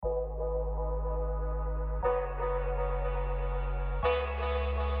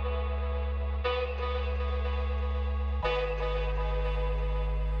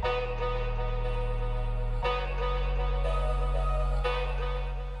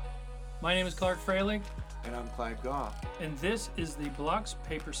My name is Clark Freilich, And I'm Clyde Goff. and this is the Blocks,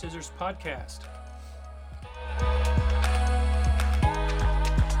 Paper, Scissors podcast.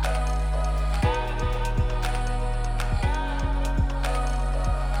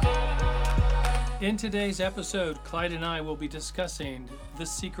 In today's episode, Clyde and I will be discussing The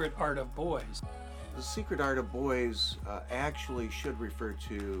Secret Art of Boys. The Secret Art of Boys actually should refer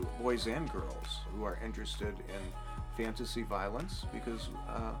to boys and girls who are interested in fantasy violence, because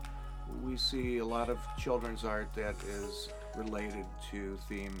we see a lot of children's art that is related to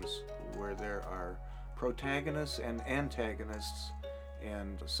themes where there are protagonists and antagonists,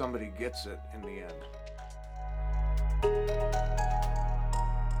 and somebody gets it in the end.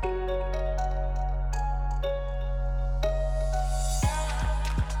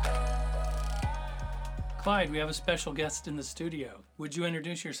 Clyde, we have a special guest in the studio. Would you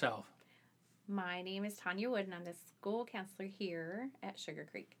introduce yourself? My name is Tanya Wood, and I'm the school counselor here at Sugar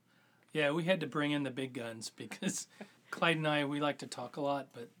Creek. Yeah, we had to bring in the big guns because Clyde and I, we like to talk a lot,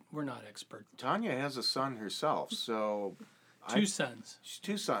 but we're not experts. Tanya has a son herself, so... Two sons.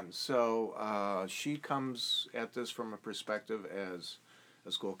 Two sons. So she comes at this from a perspective as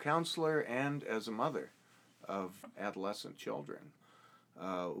a school counselor and as a mother of adolescent children. It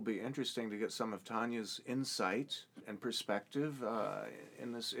will be interesting to get some of Tanya's insight and perspective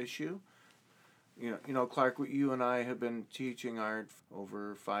in this issue. You know, Clark, you and I have been teaching art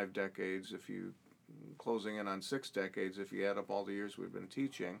over 5 decades, closing in on 6 decades if you add up all the years we've been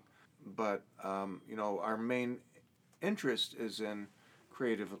teaching. But, our main interest is in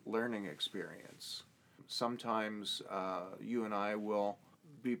creative learning experience. Sometimes you and I will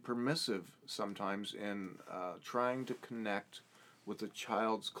be permissive sometimes in trying to connect with the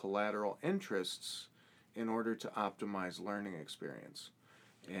child's collateral interests in order to optimize learning experience.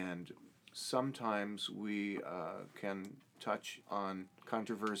 And sometimes we can touch on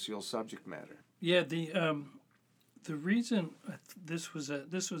controversial subject matter. Yeah, the reason this was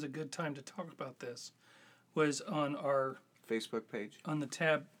a good time to talk about this was on our Facebook page. On the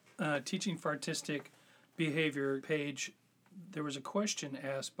tab Teaching for Artistic Behavior page, there was a question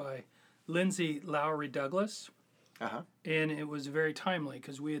asked by Lindsay Lowry Douglas. Uh-huh. And it was very timely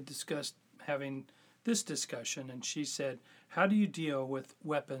because we had discussed having this discussion, and she said, how do you deal with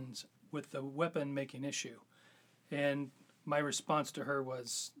weapons, with the weapon making issue? And my response to her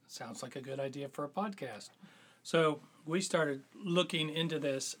was, sounds like a good idea for a podcast. So we started looking into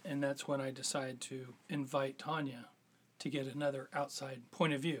this, and that's when I decided to invite Tanya to get another outside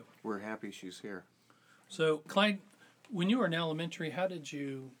point of view. We're happy she's here. So, Clyde, when you were in elementary, how did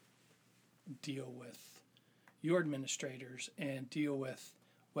you deal with your administrators and deal with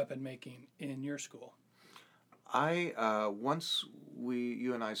weapon making in your school? Once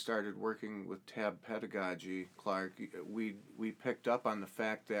you and I started working with TAB pedagogy, Clark, we picked up on the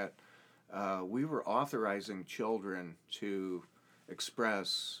fact that we were authorizing children to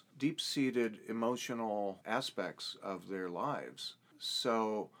express deep-seated emotional aspects of their lives.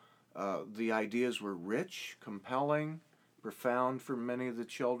 So the ideas were rich, compelling, profound for many of the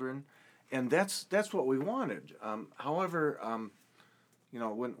children, and that's what we wanted. However,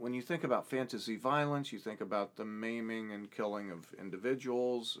 when you think about fantasy violence, you think about the maiming and killing of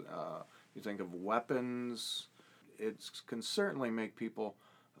individuals, you think of weapons. It can certainly make people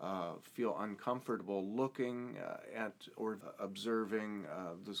feel uncomfortable looking at or observing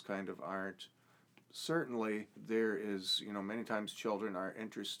this kind of art. Certainly, there is, many times children are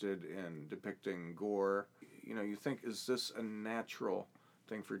interested in depicting gore. You think, is this a natural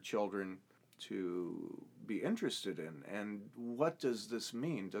thing for children to be interested in? And what does this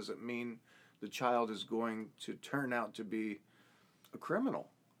mean? Does it mean the child is going to turn out to be a criminal?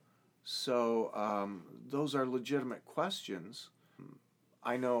 So those are legitimate questions.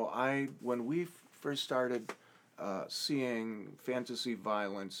 I know when we first started seeing fantasy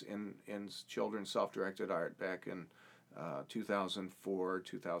violence in children's self-directed art back in 2004,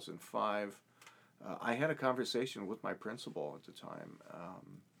 2005, I had a conversation with my principal at the time,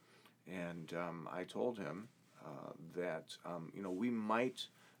 and I told him that we might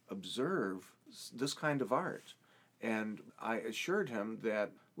observe this kind of art. And I assured him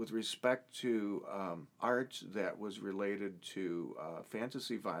that with respect to art that was related to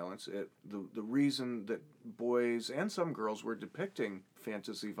fantasy violence, the reason that boys and some girls were depicting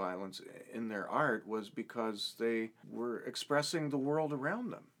fantasy violence in their art was because they were expressing the world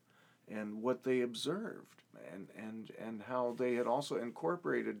around them and what they observed, and how they had also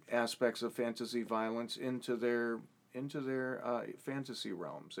incorporated aspects of fantasy violence into their fantasy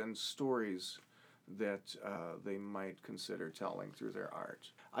realms and stories that they might consider telling through their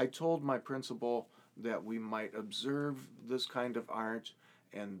art. I told my principal that we might observe this kind of art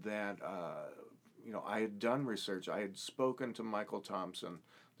and that I had done research. I had spoken to Michael Thompson,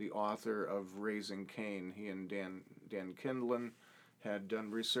 the author of Raising Cain. He and Dan Kindlin had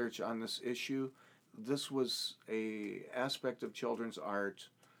done research on this issue. This was a aspect of children's art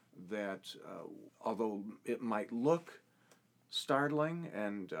that, although it might look startling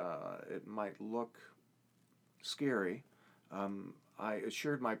and it might look scary, I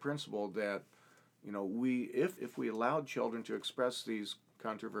assured my principal that if we allowed children to express these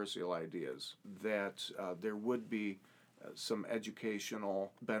controversial ideas, that there would be some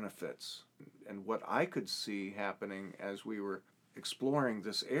educational benefits. And what I could see happening as we were exploring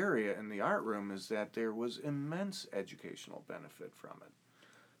this area in the art room is that there was immense educational benefit from it.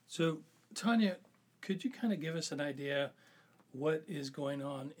 So, Tanya, could you kind of give us an idea what is going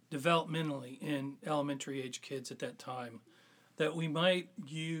on developmentally in elementary age kids at that time that we might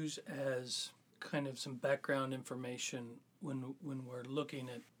use as kind of some background information when we're looking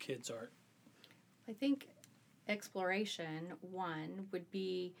at kids' art? I think exploration, one, would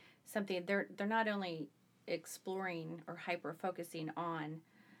be something they're not only exploring or hyper focusing on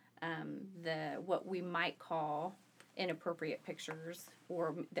the what we might call inappropriate pictures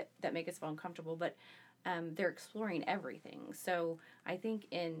or that make us feel uncomfortable, but they're exploring everything. So I think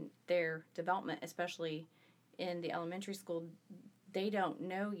in their development, especially in the elementary school, they don't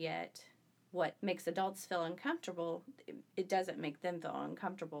know yet what makes adults feel uncomfortable. It doesn't make them feel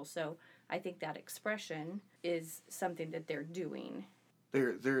uncomfortable. So I think that expression is something that they're doing.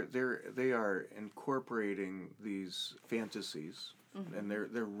 They are incorporating these fantasies, Mm-hmm. and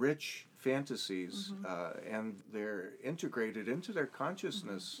they're rich fantasies, and they're integrated into their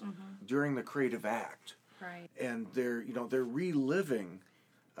consciousness during the creative act. Right. And they're reliving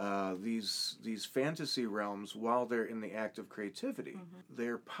these fantasy realms while they're in the act of creativity.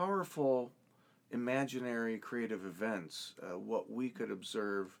 They're powerful, imaginary, creative events. What we could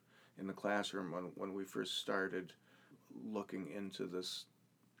observe in the classroom when we first started looking into this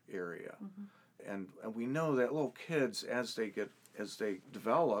area, and we know that little kids, as they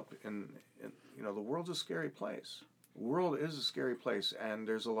develop, in the world's a scary place. The world is a scary place, and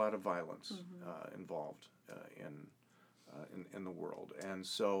there's a lot of violence involved in the world. And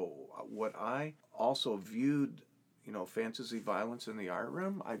so what I also viewed, fantasy violence in the art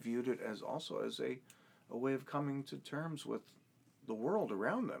room, I viewed it as a way of coming to terms with the world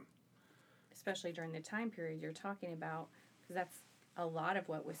around them. Especially during the time period you're talking about, because that's a lot of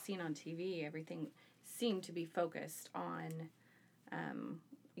what was seen on TV. Everything seemed to be focused on,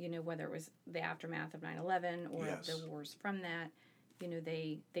 whether it was the aftermath of 9/11 or Yes. the wars from that.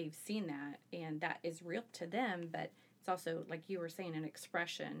 They've seen that, and that is real to them, but it's also, like you were saying, an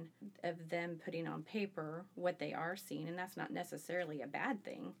expression of them putting on paper what they are seeing, and that's not necessarily a bad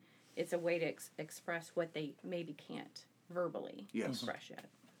thing. It's a way to express what they maybe can't verbally express yet.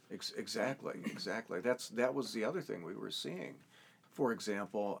 Exactly. That was the other thing we were seeing. For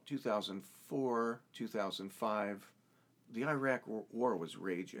example, 2004, 2005, the Iraq War was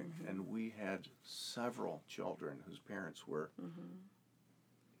raging, and we had several children whose parents were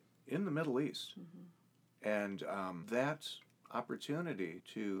in the Middle East. And that opportunity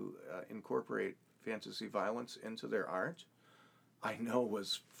to incorporate fantasy violence into their art, I know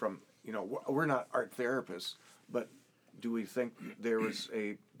was from, we're not art therapists, but do we think there was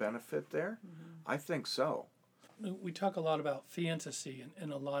a benefit there? I think so. We talk a lot about fantasy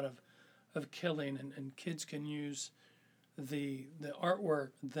and a lot of killing, and kids can use the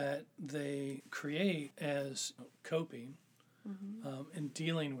artwork that they create as coping and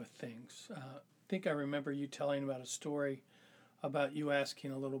dealing with things. I think I remember you telling about a story about you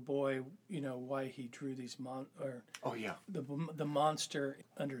asking a little boy, why he drew these Oh yeah, the monster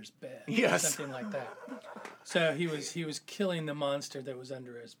under his bed, Yes. something like that. So he was killing the monster that was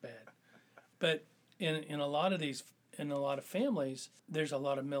under his bed. But in a lot of families, there's a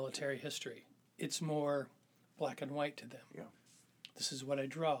lot of military history. It's more black and white to them. Yeah. This is what I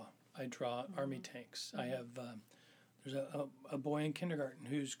draw. I draw Army tanks. I have there's a boy in kindergarten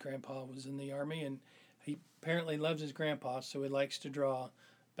whose grandpa was in the Army, and he apparently loves his grandpa, so he likes to draw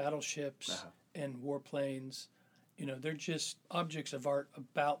battleships and warplanes. They're just objects of art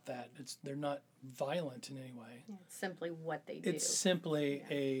about that. They're not violent in any way. Yeah, it's simply what they do. It's simply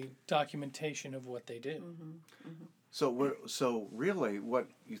a documentation of what they do. So really, what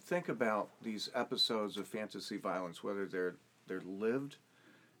you think about these episodes of fantasy violence, whether they're lived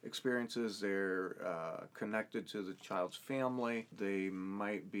experiences, they're connected to the child's family, they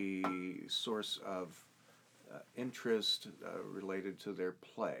might be source of interest related to their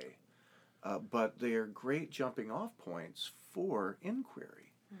play, but they are great jumping off points for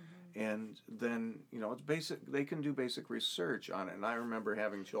inquiry. And then, it's basic. They can do basic research on it. And I remember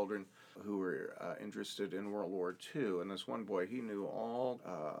having children who were interested in World War II. And this one boy, he knew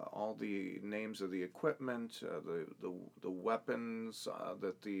all the names of the equipment, the weapons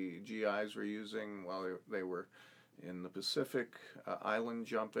that the GIs were using while they were in the Pacific island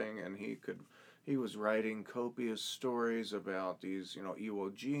jumping. And he was writing copious stories about these,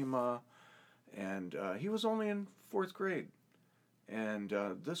 Iwo Jima. And he was only in 4th grade. And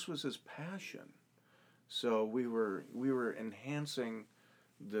this was his passion. So we were enhancing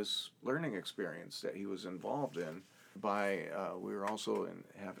this learning experience that he was involved in by we were also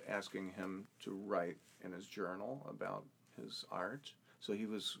asking him to write in his journal about his art. So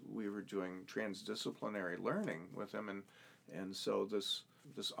we were doing transdisciplinary learning with him, and so this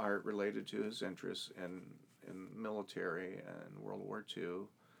art related to his interests in military and World War II.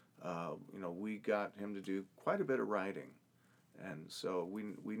 We got him to do quite a bit of writing. And so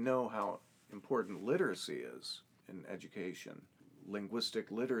we know how important literacy is in education.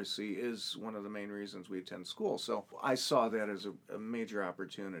 Linguistic literacy is one of the main reasons we attend school. So I saw that as a major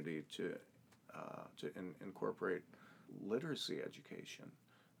opportunity to incorporate literacy education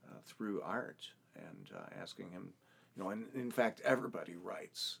through art, and asking him, and in fact everybody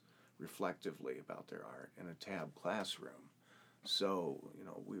writes reflectively about their art in a tab classroom. So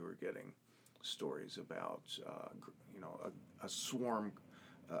we were getting stories about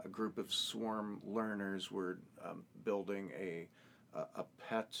a group of swarm learners were building a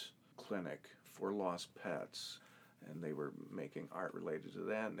pet clinic for lost pets, and they were making art related to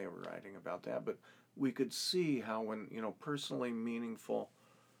that, and they were writing about that. But we could see how when personally meaningful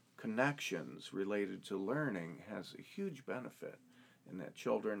connections related to learning has a huge benefit, in that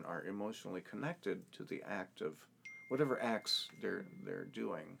children are emotionally connected to the act of whatever acts they're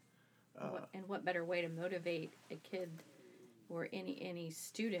doing. And what better way to motivate a kid or any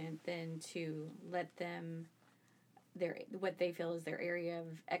student than to let them what they feel is their area of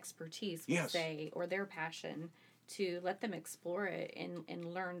expertise, Yes. say, or their passion, to let them explore it and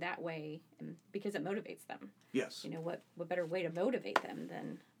learn that way, because it motivates them. Yes. What better way to motivate them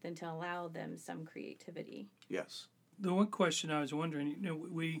than to allow them some creativity? Yes. The one question I was wondering,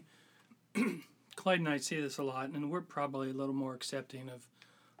 we Clyde and I say this a lot, and we're probably a little more accepting of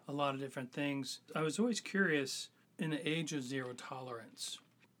a lot of different things. I was always curious, in the age of zero tolerance,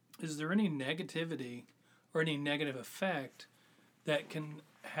 is there any negativity or any negative effect that can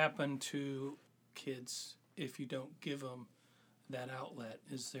happen to kids if you don't give them that outlet?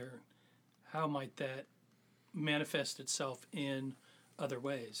 How might that manifest itself in other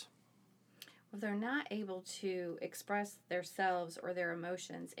ways? Well, if they're not able to express themselves or their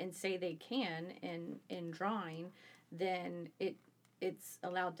emotions and say they can in drawing, then it's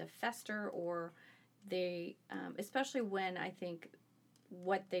allowed to fester, or they, especially when I think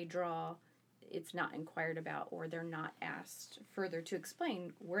what they draw, it's not inquired about, or they're not asked further to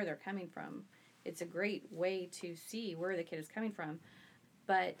explain where they're coming from. It's a great way to see where the kid is coming from.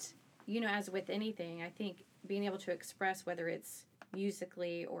 But, as with anything, I think being able to express, whether it's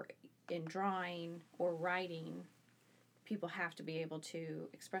musically or in drawing or writing, people have to be able to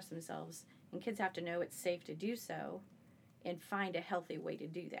express themselves, and kids have to know it's safe to do so and find a healthy way to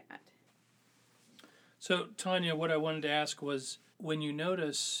do that. So, Tanya, what I wanted to ask was, when you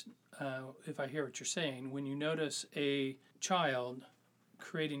notice, if I hear what you're saying, when you notice a child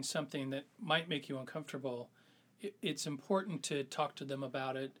creating something that might make you uncomfortable, it's important to talk to them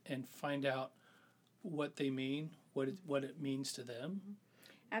about it and find out what they mean, what it means to them.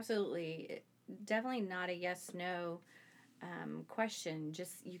 Absolutely. Definitely not a yes/no question.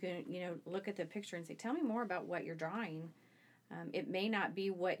 Just, you can, look at the picture and say, tell me more about what you're drawing. It may not be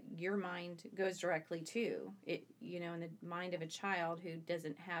what your mind goes directly to. It, in the mind of a child who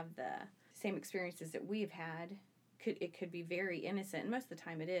doesn't have the same experiences that we've had, it could be very innocent, and most of the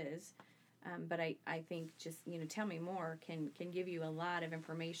time it is. But I think just, tell me more can give you a lot of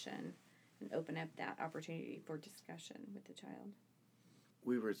information and open up that opportunity for discussion with the child.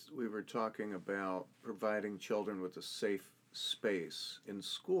 We were talking about providing children with a safe space in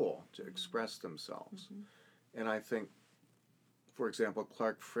school to express themselves. Mm-hmm. And I think, for example,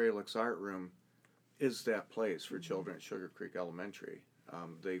 Clark Freilich's art room is that place for children at Sugar Creek Elementary.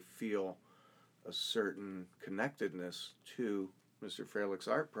 They feel a certain connectedness to Mr. Freilich's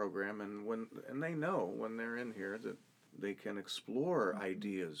art program, and they know when they're in here that they can explore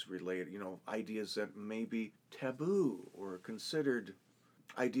ideas related, ideas that may be taboo or considered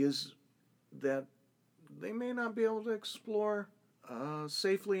ideas that they may not be able to explore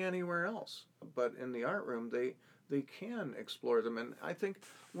safely anywhere else. But in the art room, they can explore them. And I think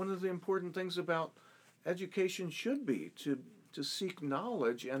one of the important things about education should be to to seek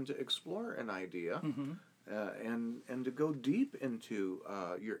knowledge and to explore an idea, Mm-hmm. and to go deep into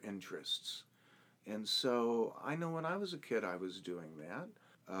your interests. And so I know when I was a kid, I was doing that.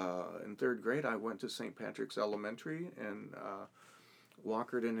 In third grade, I went to St. Patrick's Elementary in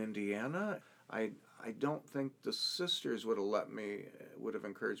Walkerton, Indiana. I don't think the sisters would have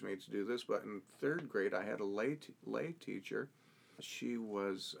encouraged me to do this, but in third grade, I had a lay teacher. She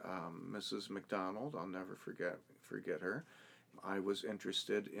was Mrs. McDonald. I'll never forget her. I was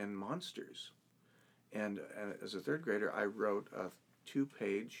interested in monsters, and as a third grader, I wrote a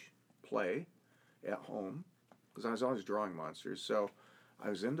 2-page play at home because I was always drawing monsters. So I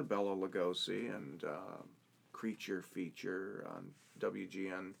was into Bela Lugosi and Creature Feature on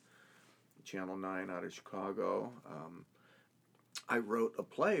WGN Channel 9 out of Chicago. I wrote a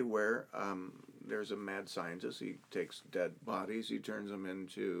play where there's a mad scientist. He takes dead bodies, he turns them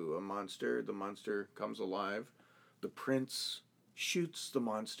into a monster. The monster comes alive. The prince shoots the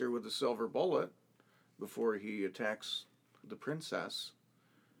monster with a silver bullet before he attacks the princess.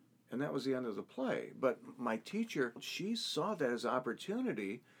 And that was the end of the play. But my teacher, she saw that as an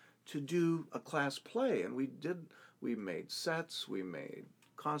opportunity to do a class play. And we made sets, we made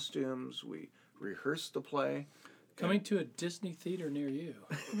costumes, we rehearsed the play. Coming to a Disney theater near you.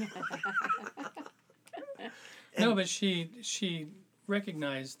 No, but she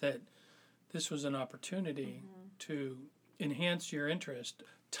recognized that this was an opportunity to enhance your interest,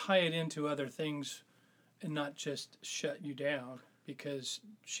 tie it into other things, and not just shut you down because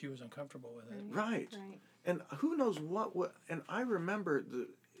she was uncomfortable with it. Right. And who knows what and I remember the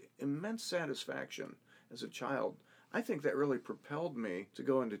immense satisfaction as a child. I think that really propelled me to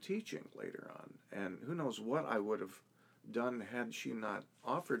go into teaching later on. And who knows what I would have done had she not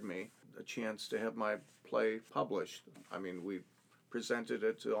offered me a chance to have my play published. I mean, we presented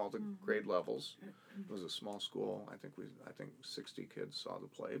it to all the grade levels. It was a small school. I think 60 kids saw the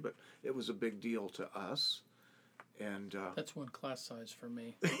play, but it was a big deal to us. And That's one class size for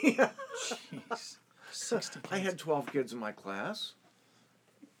me. yeah. Jeez. 60 kids. I had 12 kids in my class.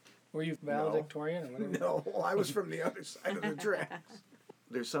 Were you valedictorian or whatever? No, I was from the other side of the tracks.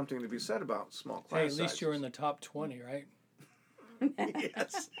 There's something to be said about small class Hey, at least sizes. you were in the top 20, right?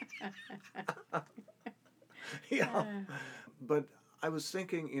 Yes. Yeah. But I was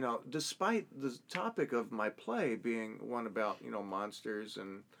thinking, despite the topic of my play being one about, monsters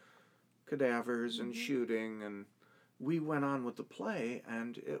and cadavers and shooting, and we went on with the play,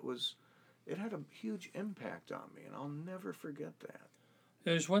 and it had a huge impact on me, and I'll never forget that.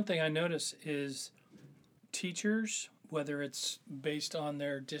 There's one thing I notice is teachers, whether it's based on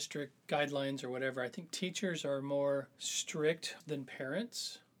their district guidelines or whatever, I think teachers are more strict than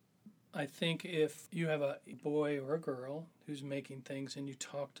parents. I think if you have a boy or a girl who's making things and you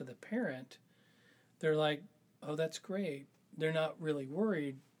talk to the parent, they're like, oh, that's great. They're not really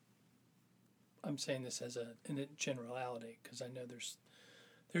worried. I'm saying this in a generality because I know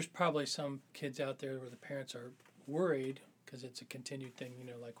there's probably some kids out there where the parents are worried because it's a continued thing,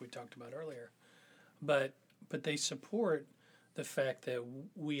 like we talked about earlier. But they support the fact that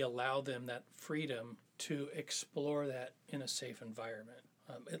we allow them that freedom to explore that in a safe environment.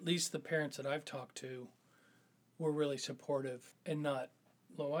 At least the parents that I've talked to were really supportive and not,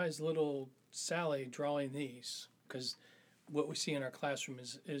 well, why is little Sally drawing these? Because what we see in our classroom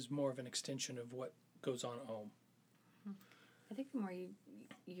is more of an extension of what goes on at home. I think the more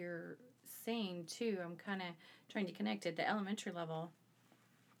you're saying too, I'm kind of trying to connect at the elementary level.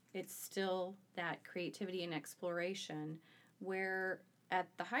 It's still that creativity and exploration, where at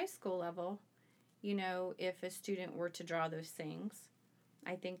the high school level, if a student were to draw those things,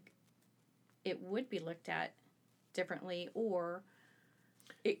 I think it would be looked at differently, or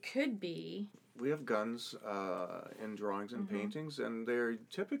it could be. We have guns in drawings and paintings, and they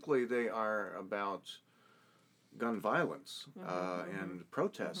are about gun violence and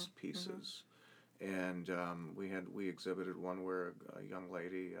protest pieces. And we exhibited one where a young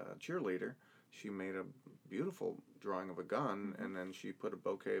lady, a cheerleader, she made a beautiful drawing of a gun, and then she put a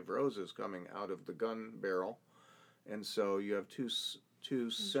bouquet of roses coming out of the gun barrel, and so you have two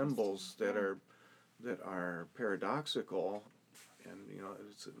symbols that are paradoxical, and it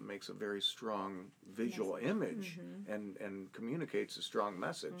makes a very strong visual image and communicates a strong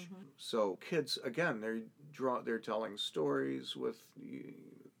message. So kids, again, they're telling stories with.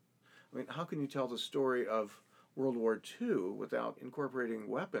 I mean, how can you tell the story of World War II without incorporating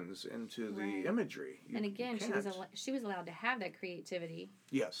weapons into the imagery? And again, she was allowed to have that creativity.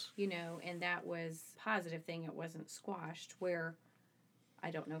 Yes. And that was a positive thing. It wasn't squashed. Where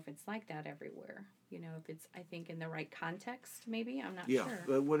I don't know if it's like that everywhere. If it's, I think, in the right context, maybe. I'm not Yeah, sure.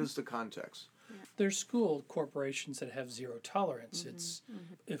 but what is the context? There's school corporations that have zero tolerance. It's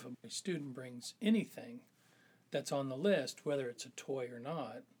if a student brings anything that's on the list, whether it's a toy or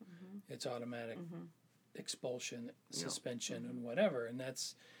not, it's automatic expulsion, suspension, and whatever. And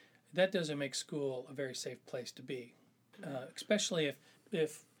that doesn't make school a very safe place to be, especially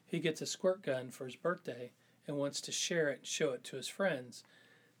if he gets a squirt gun for his birthday and wants to share it and show it to his friends.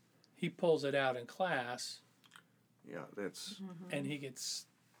 He pulls it out in class. Yeah, that's And he gets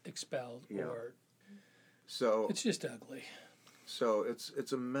expelled, or so. it's just ugly. So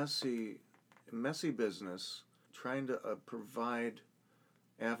it's a messy business trying to provide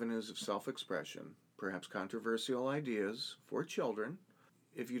avenues of self-expression, perhaps controversial ideas for children.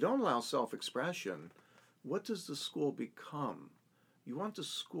 If you don't allow self-expression, what does the school become? You want the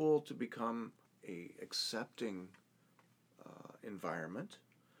school to become a accepting environment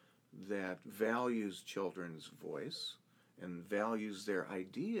that values children's voice and values their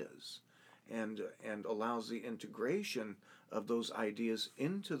ideas and allows the integration of those ideas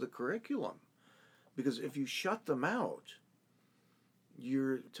into the curriculum. Because if you shut them out,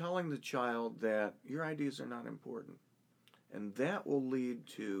 you're telling the child that your ideas are not important. And that will lead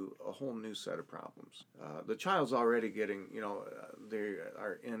to a whole new set of problems. The child's already getting, they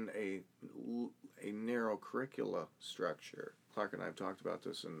are in a narrow curricula structure. Clark and I have talked about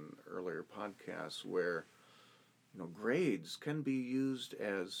this in earlier podcasts where, grades can be used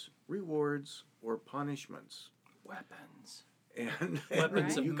as rewards or punishments. Weapons. And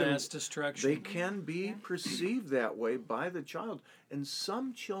Weapons of mass destruction. They can be perceived that way by the child. And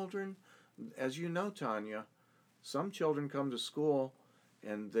some children, as you know, Tanya, some children come to school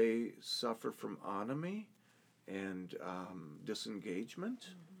and they suffer from anomie and disengagement,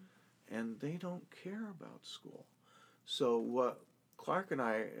 and they don't care about school. So what Clark and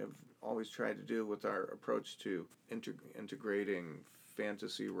I have always tried to do with our approach to integrating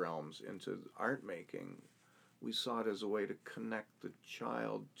fantasy realms into art making, we saw it as a way to connect the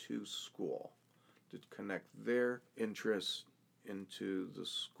child to school, to connect their interests into the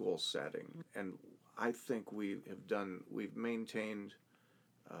school setting. And I think we've maintained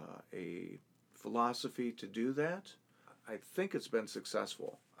a philosophy to do that. I think it's been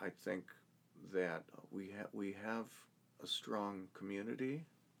successful. I think that we have a strong community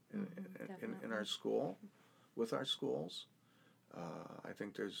in our school, with our schools. I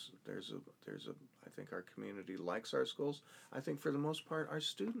think I think our community likes our schools. I think for the most part our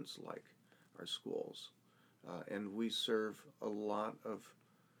students like our schools, and we serve a lot of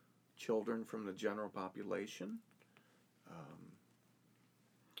children from the general population.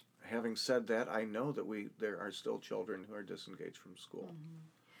 Having said that, I know that there are still children who are disengaged from school.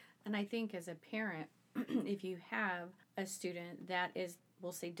 And I think as a parent, if you have a student that is,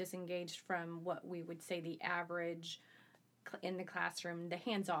 we'll say, disengaged from what we would say the average in the classroom, the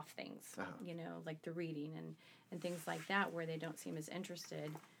hands-off things, like the reading and things like that, where they don't seem as interested,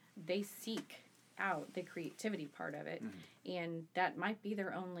 they seek out the creativity part of it, and that might be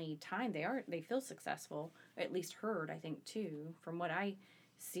their only time they feel successful, at least heard. I think too, from what I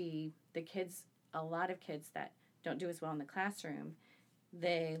see, a lot of kids that don't do as well in the classroom,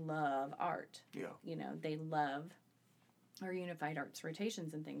 they love art. They love our unified arts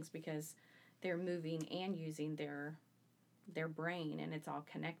rotations and things because they're moving and using their brain, and it's all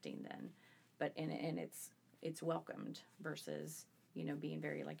connecting then, but and it's welcomed versus being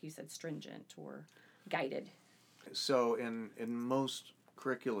very, like you said, stringent or guided. So in most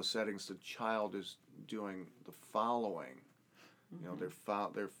curricula settings, the child is doing the following.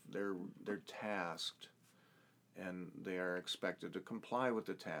 They're tasked, and they are expected to comply with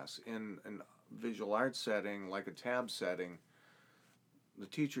the task. In a visual arts setting, like a tab setting, the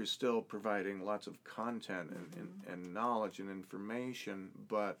teacher is still providing lots of content and knowledge and information,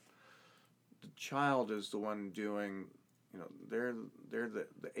 but the child is the one doing, they're the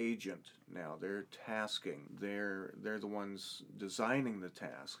agent now. They're tasking. They're the ones designing the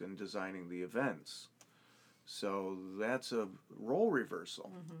task and designing the events. So that's a role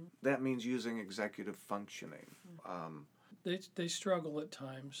reversal. That means using executive functioning. They struggle at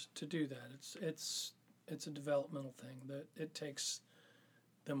times to do that. It's a developmental thing that it takes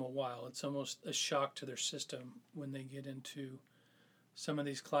them a while. It's almost a shock to their system when they get into some of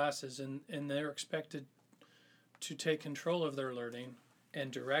these classes, and they're expected to take control of their learning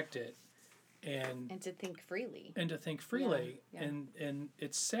and direct it and to think freely. Yeah. And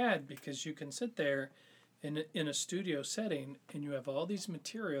it's sad because you can sit there in a studio setting and you have all these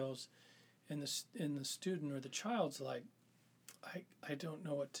materials, and the student or the child's like, I don't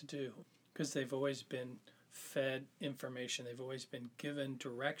know what to do, because they've always been fed information. They've always been given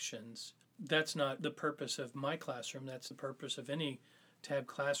directions. That's not the purpose of my classroom. That's the purpose of any TAB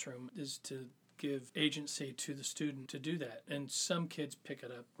classroom, is to give agency to the student to do that. And some kids pick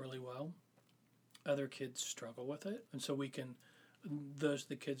it up really well. Other kids struggle with it. And so those are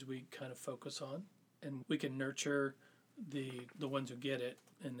the kids we kind of focus on. And we can nurture the ones who get it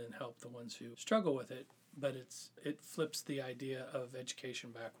and then help the ones who struggle with it. But it flips the idea of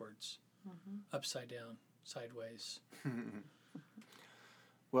education backwards, upside down, sideways.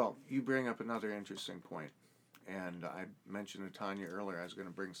 Well, you bring up another interesting point. And I mentioned to Tanya earlier I was going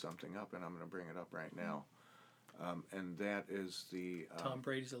to bring something up, and I'm going to bring it up right now. And that is the... Tom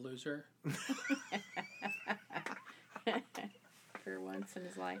Brady's a loser. For once in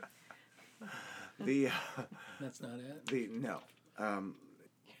his life. That's not it. No.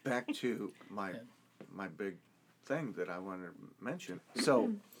 Back to my big thing that I wanted to mention.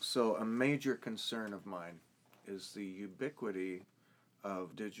 So a major concern of mine is the ubiquity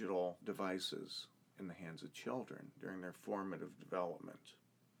of digital devices in the hands of children during their formative development.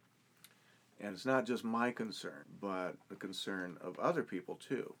 And it's not just my concern, but the concern of other people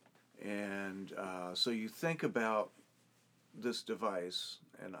too. And so you think about this device,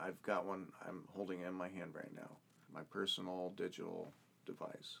 and I've got one I'm holding in my hand right now, my personal digital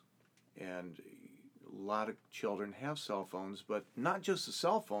device. And a lot of children have cell phones, but not just a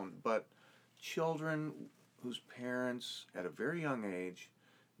cell phone, but children whose parents at a very young age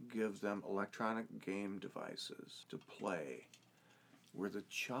give them electronic game devices to play, where the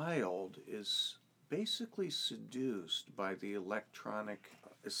child is basically seduced by the electronic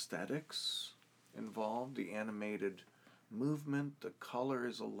aesthetics involved, the animated movement, the color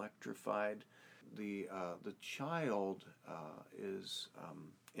is electrified. The child is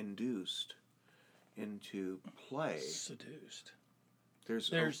induced into play. Seduced.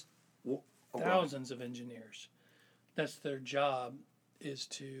 There's thousands of engineers. That's their job, is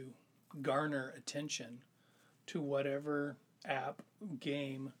to garner attention to whatever app,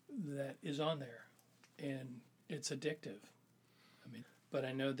 game that is on there. And it's addictive. But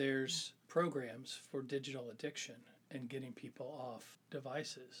I know there's programs for digital addiction and getting people off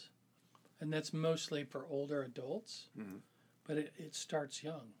devices. And that's mostly for older adults, but it starts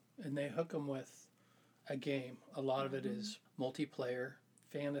young. And they hook them with a game. A lot of it is multiplayer,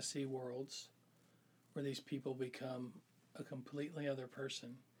 fantasy worlds, where these people become a completely other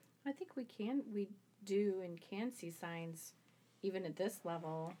person. I think we do and can see signs, even at this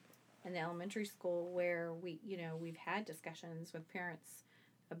level, in the elementary school, where we've had discussions with parents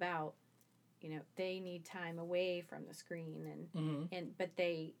about, they need time away from the screen, but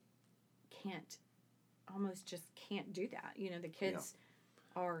they just can't do that. The kids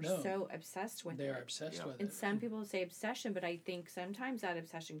are so obsessed with it. They are obsessed with it. And some people say obsession, but I think sometimes that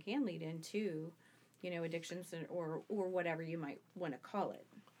obsession can lead into, addictions or whatever you might want to call it.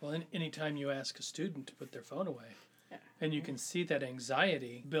 Well, anytime you ask a student to put their phone away, and you can see that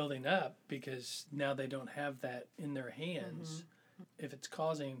anxiety building up because now they don't have that in their hands. If it's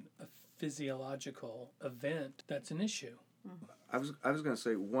causing a physiological event, that's an issue. I was going to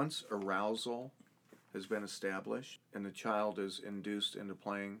say, once arousal has been established and the child is induced into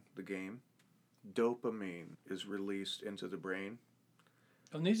playing the game, dopamine is released into the brain.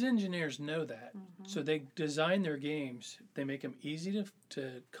 And these engineers know that. So they design their games, they make them easy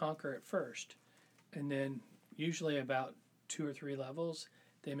to conquer at first. And then usually about 2 or 3 levels,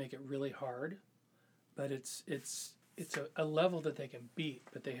 they make it really hard. But it's a level that they can beat,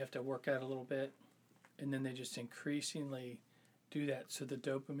 but they have to work out a little bit. And then they just increasingly do that. So the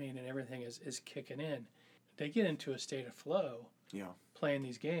dopamine and everything is kicking in. They get into a state of flow playing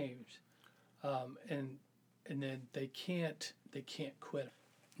these games. And then they can't quit.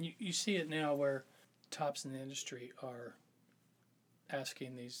 You see it now where tops in the industry are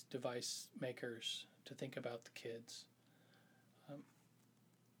asking these device makers to think about the kids.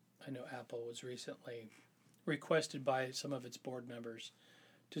 I know Apple was recently requested by some of its board members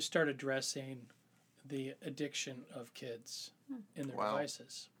to start addressing the addiction of kids in their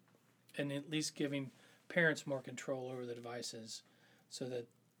devices, and at least giving parents more control over the devices so that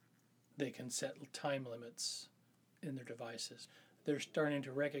they can set time limits in their devices. They're starting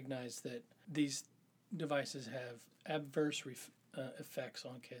to recognize that these devices have adverse effects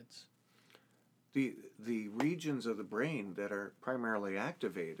on kids. The regions of the brain that are primarily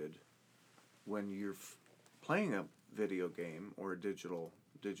activated when you're playing a video game or a digital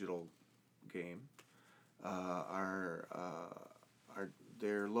game are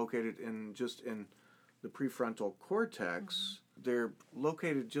they're located in the prefrontal cortex. They're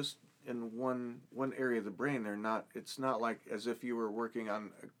located just in one area of the brain. It's not like as if you were working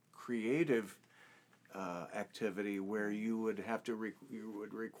on a creative activity where you would have to you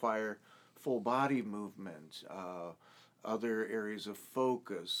would require full body movement, other areas of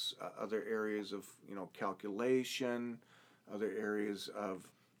focus, other areas of calculation, other areas of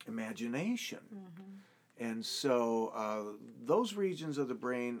imagination. And so those regions of the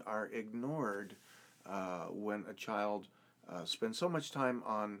brain are ignored when a child spends so much time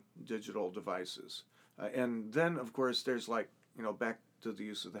on digital devices. And then, of course, there's back to the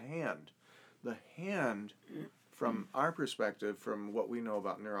use of the hand. The hand, from our perspective, from what we know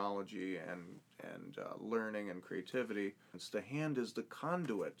about neurology and learning and creativity, the hand is the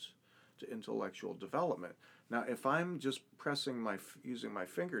conduit to intellectual development. Now, if I'm just using my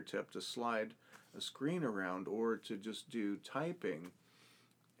fingertip to slide a screen around or to just do typing,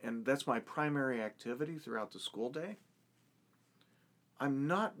 and that's my primary activity throughout the school day, I'm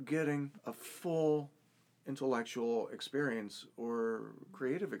not getting a full intellectual experience or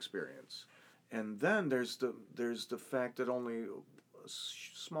creative experience. And then there's the fact that only a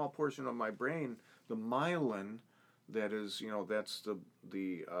small portion of my brain, the myelin, that is, that's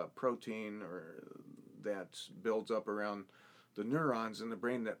the protein or that builds up around the neurons in the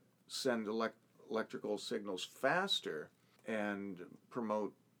brain that send electrical signals faster and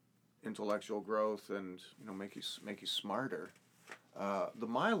promote intellectual growth and make you smarter. The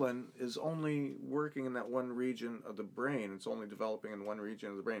myelin is only working in that one region of the brain. It's only developing in one region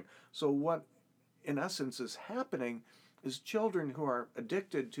of the brain. So what, in essence, is happening is children who are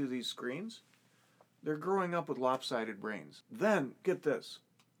addicted to these screens, they're growing up with lopsided brains. Then, get this,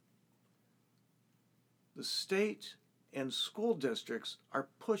 the state and school districts are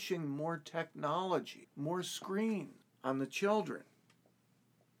pushing more technology, more screen on the children.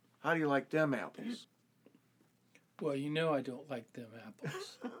 How do you like them apples? Well, I don't like them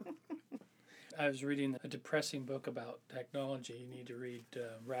apples. I was reading a depressing book about technology. You need to read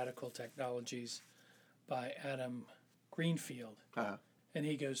Radical Technologies by Adam Greenfield. Uh-huh. And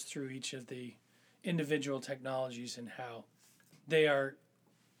he goes through each of the individual technologies and how they are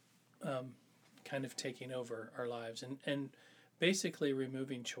kind of taking over our lives and basically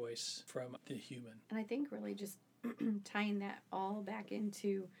removing choice from the human. And I think really just tying that all back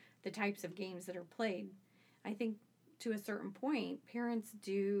into the types of games that are played, I think to a certain point, parents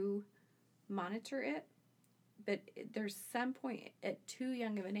do monitor it, but there's some point at too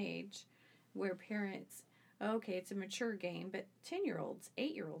young of an age where parents, okay, it's a mature game, but 10-year-olds,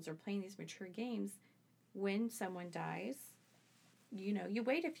 8-year-olds are playing these mature games. When someone dies, you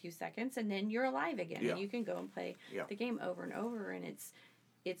wait a few seconds and then you're alive again. Yeah. And you can go and play Yeah. the game over and over, and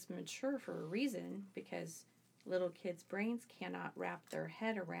it's mature for a reason, because little kids' brains cannot wrap their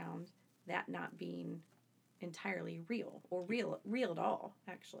head around that not being entirely real or real at all,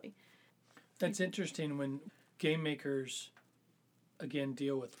 actually. That's interesting. When game makers, again,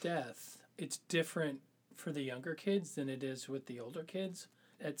 deal with death, it's different for the younger kids than it is with the older kids.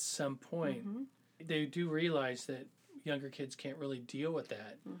 At some point, they do realize that younger kids can't really deal with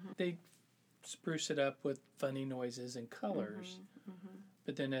that. They spruce it up with funny noises and colors.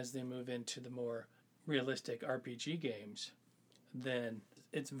 But then as they move into the more realistic RPG games, then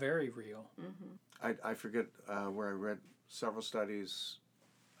it's very real. I forget where I read several studies.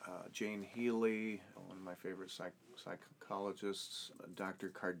 Jane Healy, one of my favorite psychologists, Dr.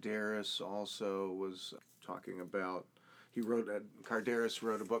 Kardaras also was talking about. Kardaras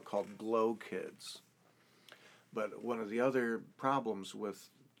wrote a book called Glow Kids. But one of the other problems with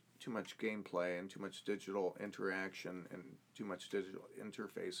too much gameplay and too much digital interaction and too much digital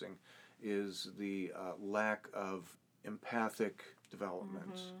interfacing is the lack of empathic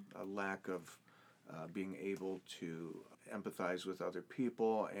development, a lack of being able to empathize with other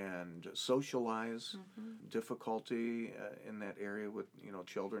people and socialize, difficulty in that area with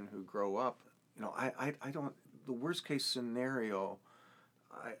children who grow up. I don't. The worst case scenario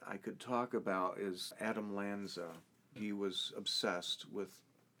I could talk about is Adam Lanza. He was obsessed with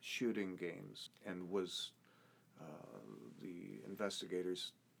shooting games and was the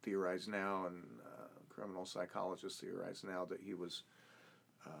investigators theorize now and criminal psychologists theorize now that he was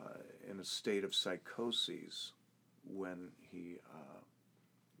in a state of psychoses when he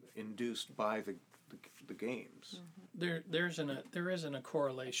induced by the games. There isn't a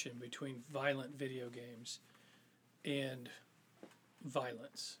correlation between violent video games and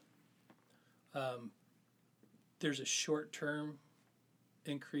violence. There's a short-term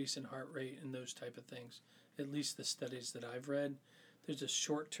increase in heart rate and those type of things. At least the studies that I've read, there's a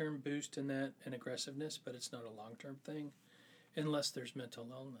short-term boost in that and aggressiveness, but it's not a long-term thing, unless there's mental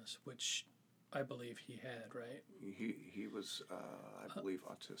illness, which I believe he had, right? He was, I believe,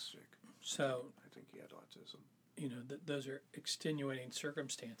 autistic. So I think he had autism. those are extenuating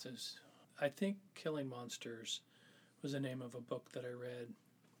circumstances. I think Killing Monsters was the name of a book that I read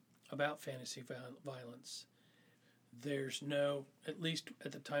about fantasy violence. There's no, at least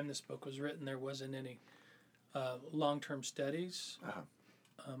at the time this book was written, there wasn't any long-term studies.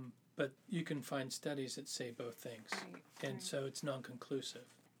 But you can find studies that say both things. Right, and right. so it's non-conclusive.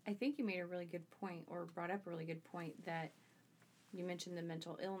 I think you made a really good point, or brought up a really good point, that you mentioned the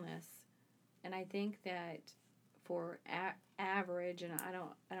mental illness, and I think that for average, and I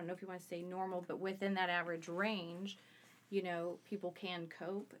don't know if you want to say normal, but within that average range, you know, people can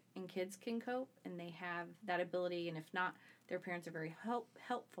cope, and kids can cope, and they have that ability, and if not, their parents are very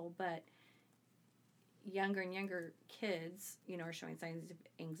helpful, but younger and younger kids, you know, are showing signs of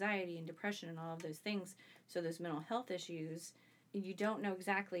anxiety and depression and all of those things. So those mental health issues, you don't know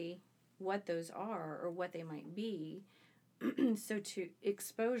exactly what those are or what they might be. So to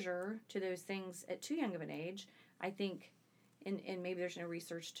exposure to those things at too young of an age, I think, and maybe there's no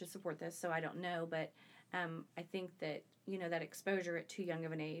research to support this, so I don't know, but I think that, you know, that exposure at too young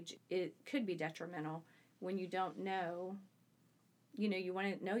of an age, it could be detrimental when you don't know. You know, you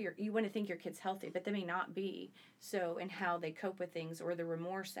want to know you want to think your kid's healthy, but they may not be. So, and how they cope with things, or the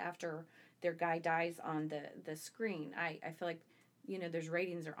remorse after their guy dies on the screen. I feel like, you know, those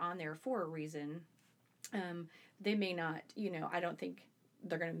ratings are on there for a reason. They may not, you know, I don't think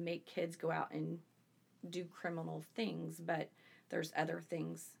they're going to make kids go out and do criminal things, but there's other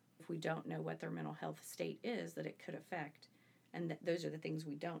things, if we don't know what their mental health state is, that it could affect. And those are the things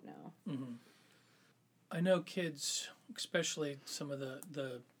we don't know. Mm-hmm. I know kids, especially some of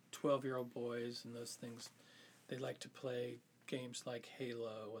the 12-year-old boys and those things, they like to play games like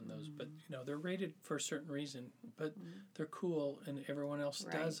Halo and those, but, you know, they're rated for a certain reason, but they're cool and everyone else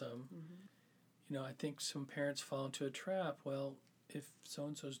does them. You know, I think some parents fall into a trap. Well, if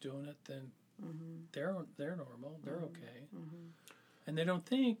so-and-so's doing it, then they're normal, they're okay. And they don't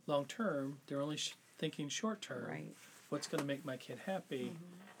think long-term, they're only thinking short-term. Right. What's going to make my kid happy,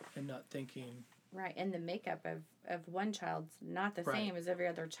 and not thinking... Right, and the makeup of one child's not the same as every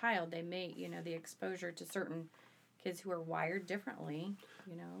other child. They may, you know, the exposure to certain kids who are wired differently,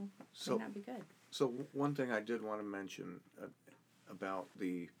 you know, may not be good. So one thing I did want to mention about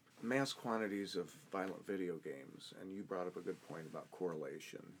the mass quantities of violent video games, and you brought up a good point about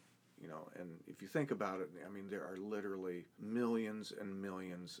correlation, you know, and if you think about it, I mean, there are literally millions and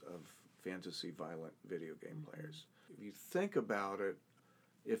millions of fantasy violent video game players. If you think about it,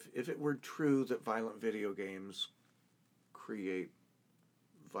 if it were true that violent video games create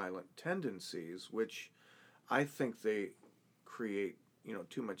violent tendencies, which I think they create, you know,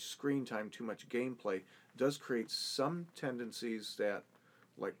 too much screen time, too much gameplay, does create some tendencies that,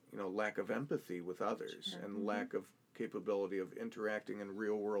 like, you know, lack of empathy with others and lack of capability of interacting in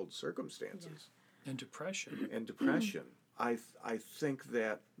real world circumstances. And depression. I think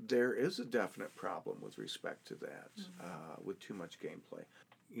that there is a definite problem with respect to that, with too much gameplay.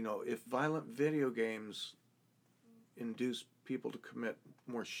 You know, if violent video games induce people to commit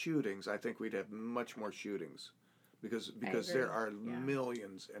more shootings, I think we'd have much more shootings, because there are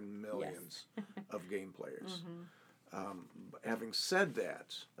millions and millions of game players. Having said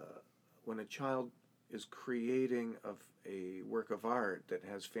that, when a child is creating a work of art that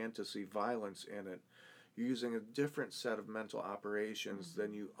has fantasy violence in it, you're using a different set of mental operations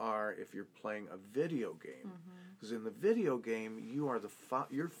than you are if you're playing a video game. Because in the video game, you are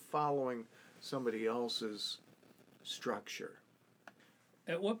you're following somebody else's structure.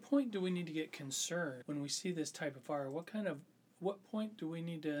 At what point do we need to get concerned when we see this type of art? What point do we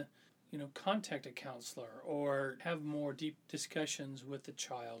need to, you know, contact a counselor or have more deep discussions with the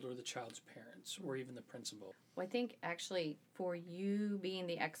child or the child's parents or even the principal? Well, I think actually for you being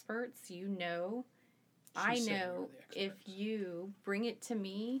the experts, you know, She said I we're know the if experts. you bring it to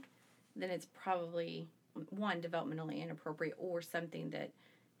me, then it's probably, one, developmentally inappropriate, or something that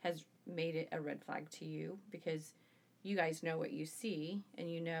has made it a red flag to you, because you guys know what you see,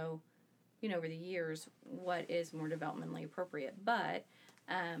 and you know over the years what is more developmentally appropriate. But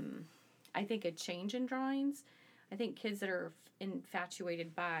I think a change in drawings, I think kids that are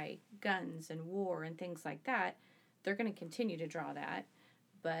infatuated by guns and war and things like that, they're going to continue to draw that.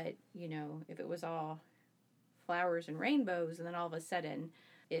 But, you know, if it was all flowers and rainbows and then all of a sudden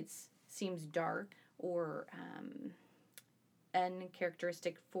it seems dark or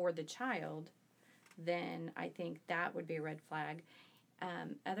uncharacteristic for the child, then I think that would be a red flag.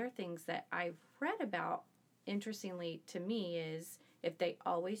 Other things that I've read about, interestingly to me, is if they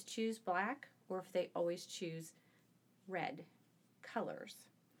always choose black or if they always choose red colors,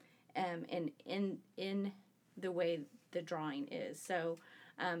 and in the way the drawing is. So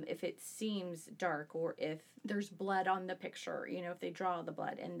if it seems dark or if there's blood on the picture, if they draw the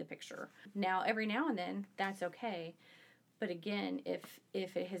blood in the picture. Now, every now and then, that's okay. But again, if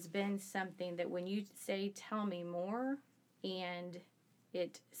it has been something that when you say, tell me more, and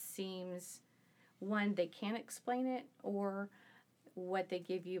it seems, one, they can't explain it, or what they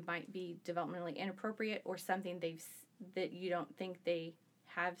give you might be developmentally inappropriate, or something that you don't think they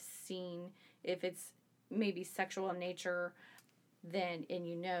have seen. If it's maybe sexual in nature, then,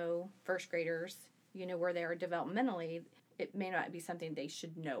 and first graders, where they are developmentally, it may not be something they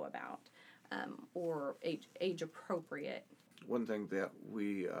should know about, or age appropriate. One thing that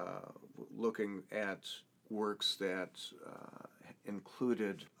we, looking at works that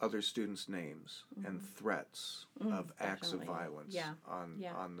included other students' names and threats of acts of Definitely. violence Yeah.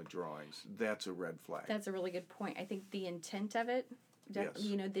 on the drawings, that's a red flag. That's a really good point. I think the intent of it, Yes.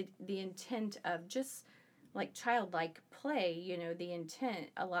 the intent of just like childlike play, the intent,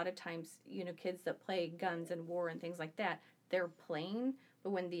 a lot of times, kids that play guns and war and things like that, they're playing, but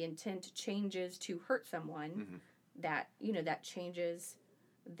when the intent changes to hurt someone, that, that changes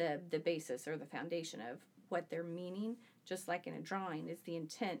the basis or the foundation of what they're meaning. Just like in a drawing, is the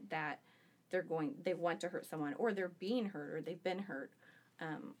intent that they want to hurt someone, or they're being hurt, or they've been hurt,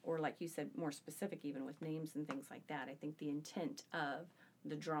 or like you said, more specific even with names and things like that. I think the intent of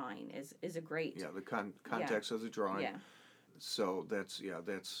the drawing is a great The context of the drawing. Yeah. So that's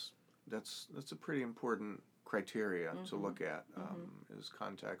a pretty important criteria to look at, is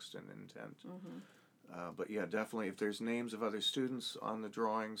context and intent. But definitely, if there's names of other students on the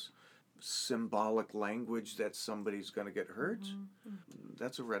drawings, symbolic language that somebody's going to get hurt,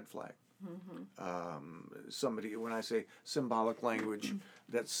 that's a red flag. When I say symbolic language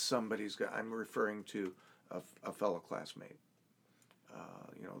that somebody's got, I'm referring to a fellow classmate.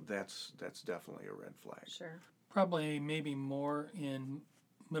 That's definitely a red flag. Sure. Probably maybe more in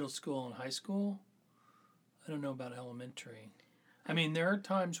middle school and high school. I don't know about elementary. I mean, there are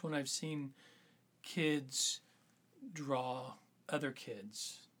times when I've seen kids draw other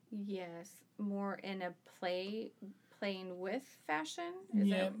kids. Yes, more in a playing with fashion.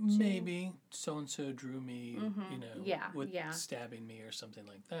 Maybe so and so drew me, with Yeah. stabbing me or something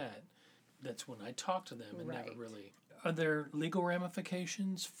like that. That's when I talk to them and never Right. really. Are there legal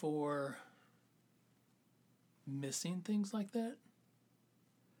ramifications for missing things like that?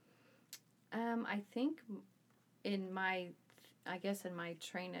 I think in my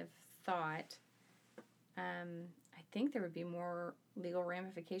train of thought, I think there would be more legal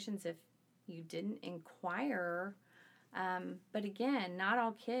ramifications if you didn't inquire. But again, not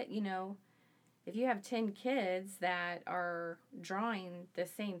all if you have 10 kids that are drawing the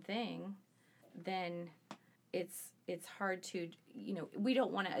same thing, then it's hard to, we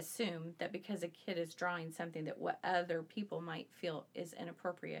don't want to assume that because a kid is drawing something that what other people might feel is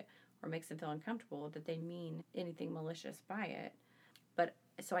inappropriate or makes them feel uncomfortable, that they mean anything malicious by it. But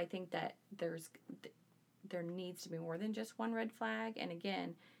so I think that there needs to be more than just one red flag. And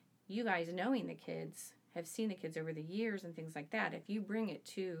again, you guys knowing the kids, have seen the kids over the years and things like that. If you bring it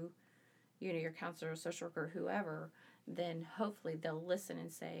to, your counselor or social worker or whoever, then hopefully they'll listen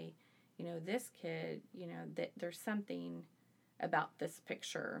and say, this kid, that there's something about this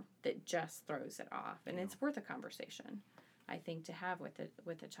picture that just throws it off. And it's worth a conversation, I think, to have with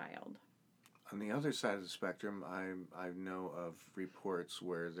a child. On the other side of the spectrum, I know of reports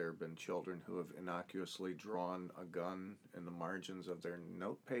where there have been children who have innocuously drawn a gun in the margins of their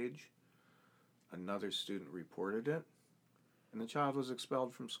note page. Another student reported it, and the child was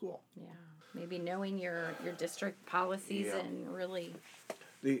expelled from school. Yeah, maybe knowing your district policies and really.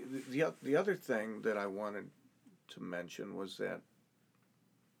 The other thing that I wanted to mention was that,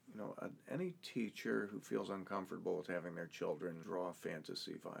 any teacher who feels uncomfortable with having their children draw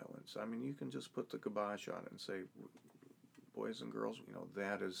fantasy violence, I mean, you can just put the kibosh on it and say, boys and girls,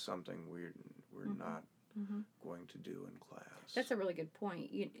 that is something we're not going to do in class. That's a really good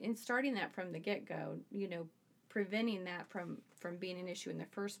point. In starting that from the get-go, preventing that from being an issue in the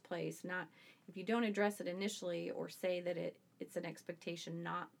first place, not if you don't address it initially or say that it's an expectation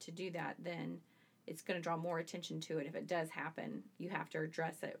not to do that, then it's going to draw more attention to it. If it does happen, you have to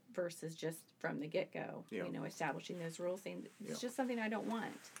address it versus just from the get-go, establishing those rules, saying it's just something I don't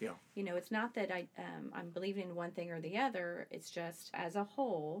want. Yeah. It's not that I'm believing in one thing or the other. It's just as a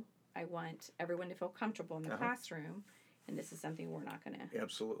whole, I want everyone to feel comfortable in the classroom, and this is something we're not going to.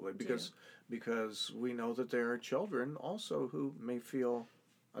 Absolutely, because we know that there are children also who may feel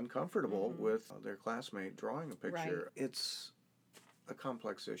uncomfortable with their classmate drawing a picture. Right. It's a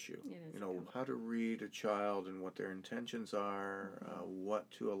complex issue. It is You know, how to read a child and what their intentions are, what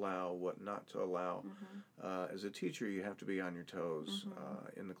to allow, what not to allow. As a teacher, you have to be on your toes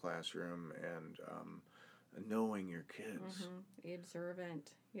in the classroom and knowing your kids,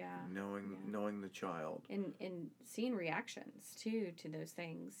 observant, knowing the child, and seeing reactions too to those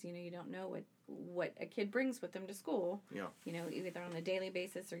things. You know, you don't know what a kid brings with them to school. Yeah. You know, either on a daily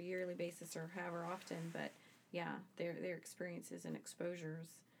basis or yearly basis or however often, but yeah, their experiences and exposures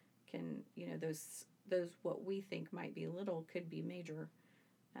can, you know, those what we think might be little could be major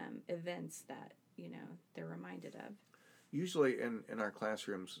events that, you know, they're reminded of. Usually in our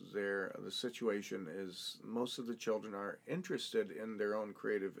classrooms, the situation is most of the children are interested in their own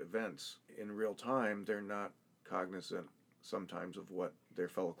creative events. In real time, they're not cognizant sometimes of what their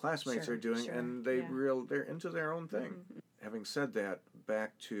fellow classmates are doing, and they're into their own thing. Having said that,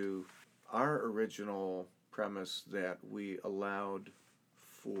 back to our original premise that we allowed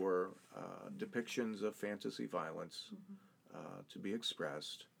for depictions of fantasy violence to be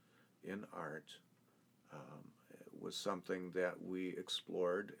expressed in art. Was something that we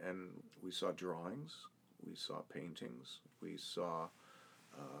explored, and we saw drawings, we saw paintings, we saw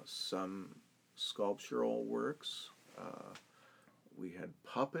some sculptural works, we had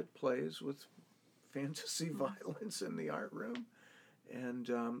puppet plays with fantasy violence in the art room, and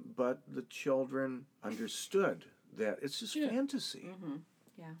but the children understood that it's just fantasy.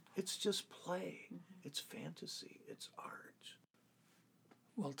 It's just play. It's fantasy. It's art.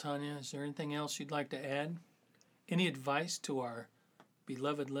 Well, Tanya, is there anything else you'd like to add? Any advice to our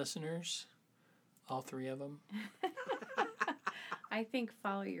beloved listeners, all three of them? I think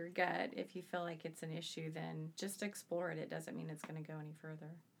follow your gut. If you feel like it's an issue, then just explore it. It doesn't mean it's going to go any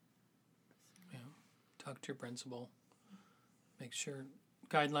further. Yeah. Talk to your principal. Make sure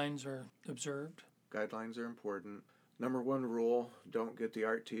guidelines are observed. Guidelines are important. Number one rule, don't get the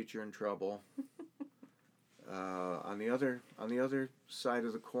art teacher in trouble. On the other side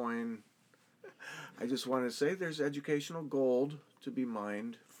of the coin, I just want to say there's educational gold to be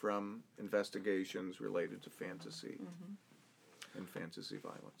mined from investigations related to fantasy and fantasy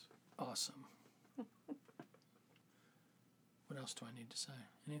violence. Awesome. What else do I need to say?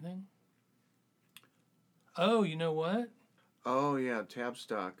 Anything? Oh, you know what? Oh, yeah,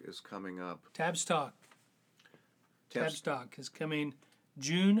 Tabstock is coming up. Tabstock is coming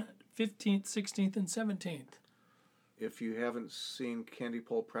June 15th, 16th, and 17th. If you haven't seen Candy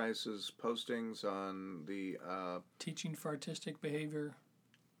Pole Price's postings on the Teaching for Artistic Behavior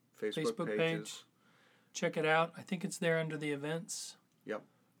Facebook pages, check it out. I think it's there under the events. Yep.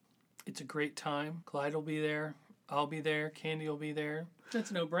 It's a great time. Clyde will be there. I'll be there. Candy will be there.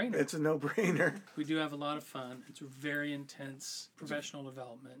 That's a no-brainer. It's a no-brainer. We do have a lot of fun. It's a very intense professional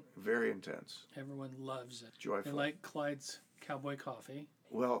development. Very intense. Everyone loves it. Joyful. They like Clyde's Cowboy Coffee.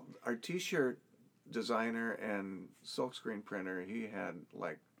 Well, our T-shirt designer and silkscreen printer, he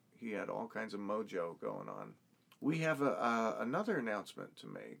had all kinds of mojo going on. We have another announcement to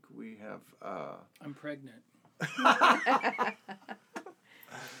make. We have I'm pregnant.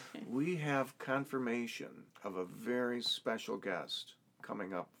 We have confirmation of a very special guest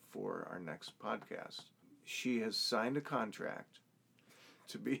coming up for our next podcast. She has signed a contract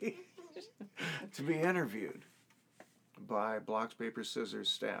to be interviewed by Blocks, Paper, Scissors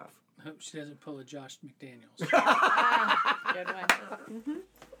staff. I hope she doesn't pull a Josh McDaniels. Good one.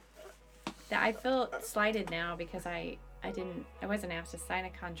 I feel slighted now because I wasn't asked to sign a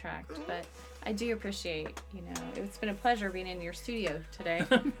contract, but I do appreciate, it's been a pleasure being in your studio today.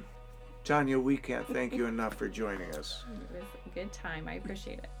 Tanya, we can't thank you enough for joining us. It was a good time. I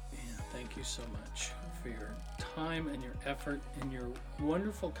appreciate it. Yeah, thank you so much for your time and your effort and your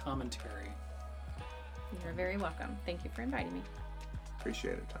wonderful commentary. You're very welcome. Thank you for inviting me.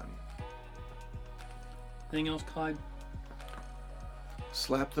 Appreciate it, Tanya. Anything else, Clyde?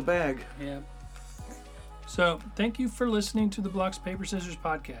 Slap the bag. Yeah. So, thank you for listening to the Blocks, Paper, Scissors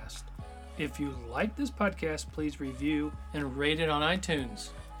podcast. If you like this podcast, please review and rate it on iTunes.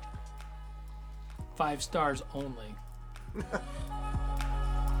 5 stars only.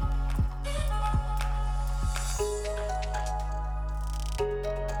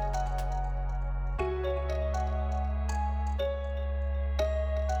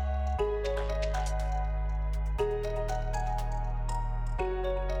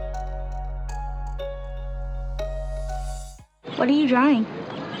 What are you drawing?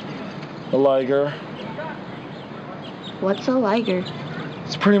 A liger. What's a liger?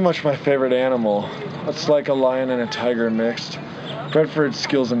 It's pretty much my favorite animal. It's like a lion and a tiger mixed, bred for its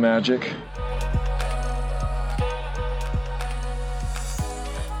skills and magic.